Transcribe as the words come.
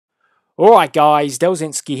Alright guys,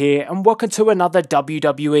 Delzinski here and welcome to another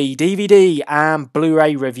WWE DVD and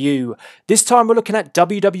Blu-ray review. This time we're looking at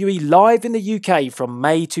WWE Live in the UK from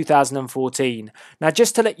May 2014. Now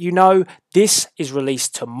just to let you know, this is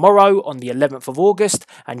released tomorrow on the 11th of August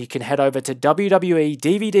and you can head over to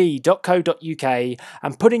www.dvd.co.uk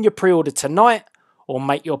and put in your pre-order tonight or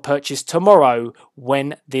make your purchase tomorrow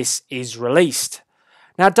when this is released.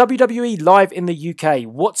 Now WWE Live in the UK,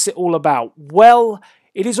 what's it all about? Well,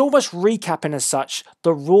 it is almost recapping as such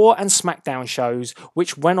the Raw and SmackDown shows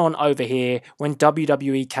which went on over here when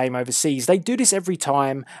WWE came overseas. They do this every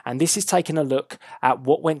time and this is taking a look at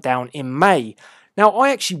what went down in May. Now,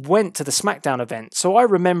 I actually went to the SmackDown event, so I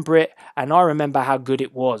remember it, and I remember how good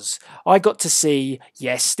it was. I got to see,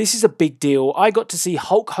 yes, this is a big deal, I got to see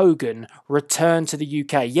Hulk Hogan return to the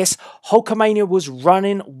UK. Yes, Hulkamania was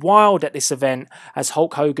running wild at this event as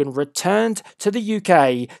Hulk Hogan returned to the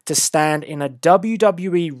UK to stand in a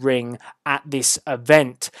WWE ring at this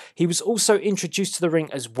event. He was also introduced to the ring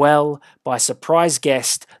as well by a surprise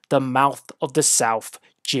guest, the Mouth of the South,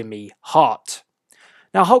 Jimmy Hart.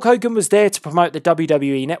 Now, Hulk Hogan was there to promote the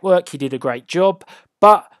WWE Network. He did a great job.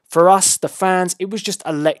 But for us, the fans, it was just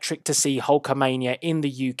electric to see Hulkamania in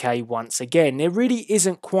the UK once again. There really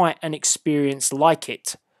isn't quite an experience like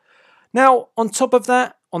it. Now, on top of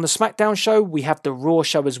that, on the SmackDown show, we have the Raw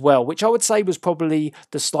show as well, which I would say was probably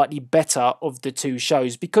the slightly better of the two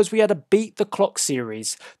shows because we had a Beat the Clock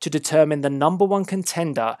series to determine the #1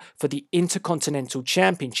 contender for the Intercontinental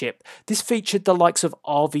Championship. This featured the likes of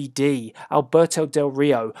RVD, Alberto Del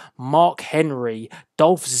Rio, Mark Henry,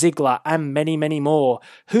 Dolph Ziggler, and many, many more.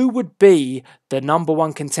 Who would be the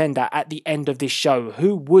 #1 contender at the end of this show?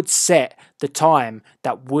 Who would set the time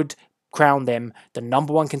that would crown them the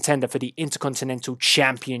 #1 contender for the Intercontinental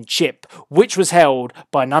Championship, which was held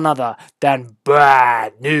by none other than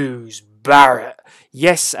Bad News Barrett.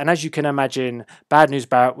 Yes, and as you can imagine, Bad News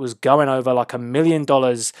Barrett was going over like $1 million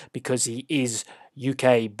because he is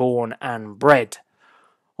UK born and bred.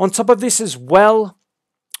 On top of this as well,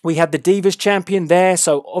 we had the Divas Champion there,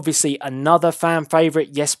 so obviously another fan favourite.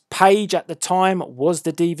 Yes, Paige at the time was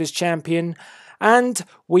the Divas Champion. And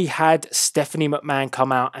we had Stephanie McMahon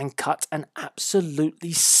come out and cut an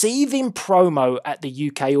absolutely seething promo at the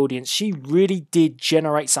UK audience. She really did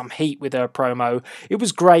generate some heat with her promo. It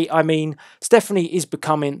was great. I mean, Stephanie is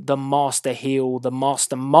becoming the master heel, the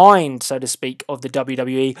mastermind, so to speak, of the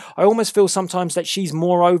WWE. I almost feel sometimes that she's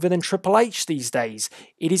more over than Triple H these days.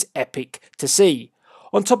 It is epic to see.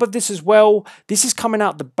 On top of this as well, this is coming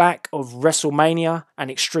out the back of WrestleMania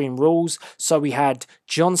and Extreme Rules. So we had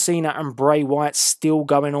John Cena and Bray Wyatt still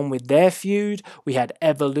going on with their feud. We had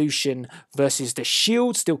Evolution versus The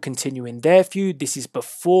Shield still continuing their feud. This is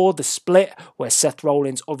before the split where Seth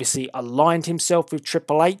Rollins obviously aligned himself with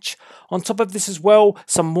Triple H. On top of this as well,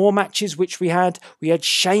 some more matches which we had. We had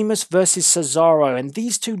Sheamus versus Cesaro, and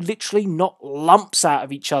these two literally knocked lumps out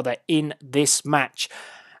of each other in this match.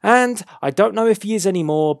 And I don't know if he is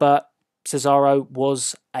anymore, but Cesaro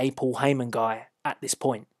was a Paul Heyman guy at this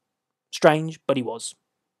point. Strange, but he was.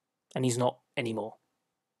 And he's not anymore.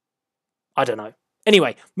 I don't know.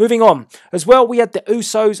 Anyway, moving on. As well, we had the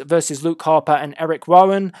Usos versus Luke Harper and Eric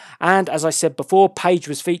Rowan. And as I said before, Paige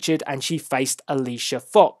was featured and she faced Alicia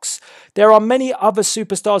Fox. There are many other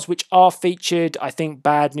superstars which are featured. I think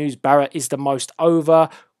Bad News Barrett is the most over.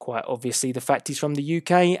 Quite obviously the fact he's from the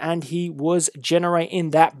UK and he was generating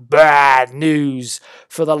that bad news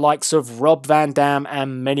for the likes of Rob Van Dam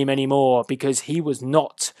and many, many more because he was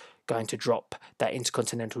not going to drop that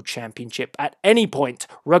Intercontinental Championship at any point,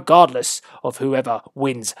 regardless of whoever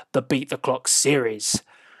wins the Beat the Clock series.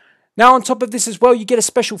 Now, on top of this as well, you get a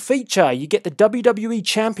special feature. You get the WWE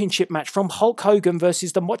Championship match from Hulk Hogan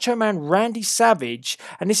versus the Macho Man Randy Savage.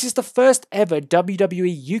 And this is the first ever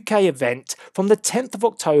WWE UK event from the 10th of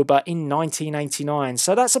October in 1989.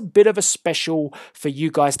 So that's a bit of a special for you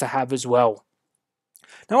guys to have as well.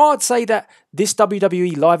 Now, I'd say that this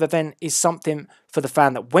WWE live event is something for the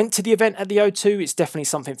fan that went to the event at the O2. It's definitely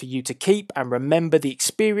something for you to keep and remember the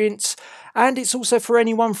experience. And it's also for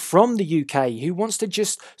anyone from the UK who wants to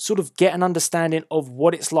just sort of get an understanding of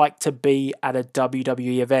what it's like to be at a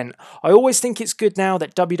WWE event. I always think it's good now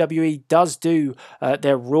that WWE does do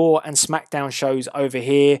their Raw and SmackDown shows over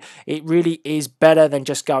here. It really is better than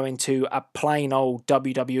just going to a plain old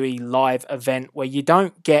WWE live event where you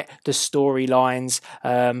don't get the storylines.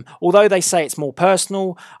 Although they say it's more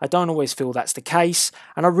personal, I don't always feel that's the case.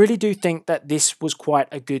 And I really do think that this was quite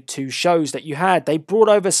a good two shows that you had. They brought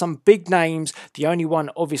over some big names names. The only one,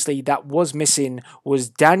 obviously, that was missing was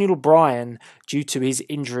Daniel Bryan due to his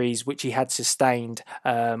injuries, which he had sustained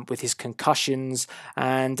with his concussions.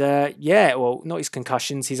 And yeah, well, not his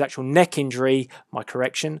concussions, his actual neck injury, my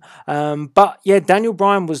correction. But yeah, Daniel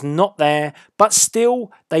Bryan was not there, but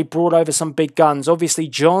still, they brought over some big guns. Obviously,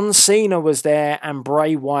 John Cena was there and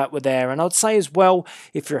Bray Wyatt were there. And I'd say as well,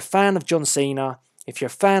 if you're a fan of John Cena, if you're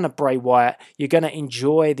a fan of Bray Wyatt, you're going to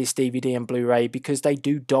enjoy this DVD and Blu-ray because they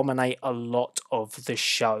do dominate a lot of the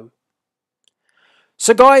show.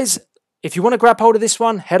 So guys, if you want to grab hold of this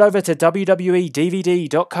one, head over to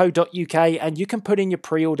www.dvd.co.uk and you can put in your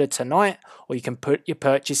pre-order tonight or you can put your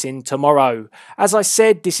purchase in tomorrow. As I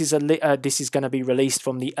said, this is going to be released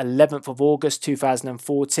from the 11th of August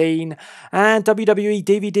 2014 and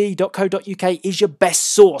www.dvd.co.uk is your best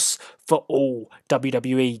source for all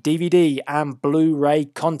WWE DVD and Blu-ray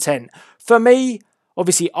content. For me,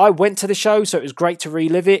 obviously, I went to the show, so it was great to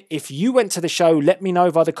relive it. If you went to the show, let me know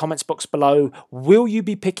via the comments box below. Will you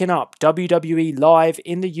be picking up WWE Live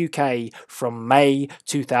in the UK from May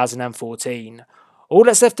 2014? All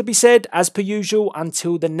that's left to be said, as per usual,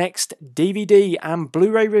 until the next DVD and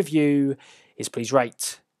Blu-ray review, is please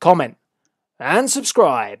rate, comment, and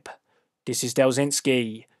subscribe. This is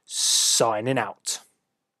Delzinski, signing out.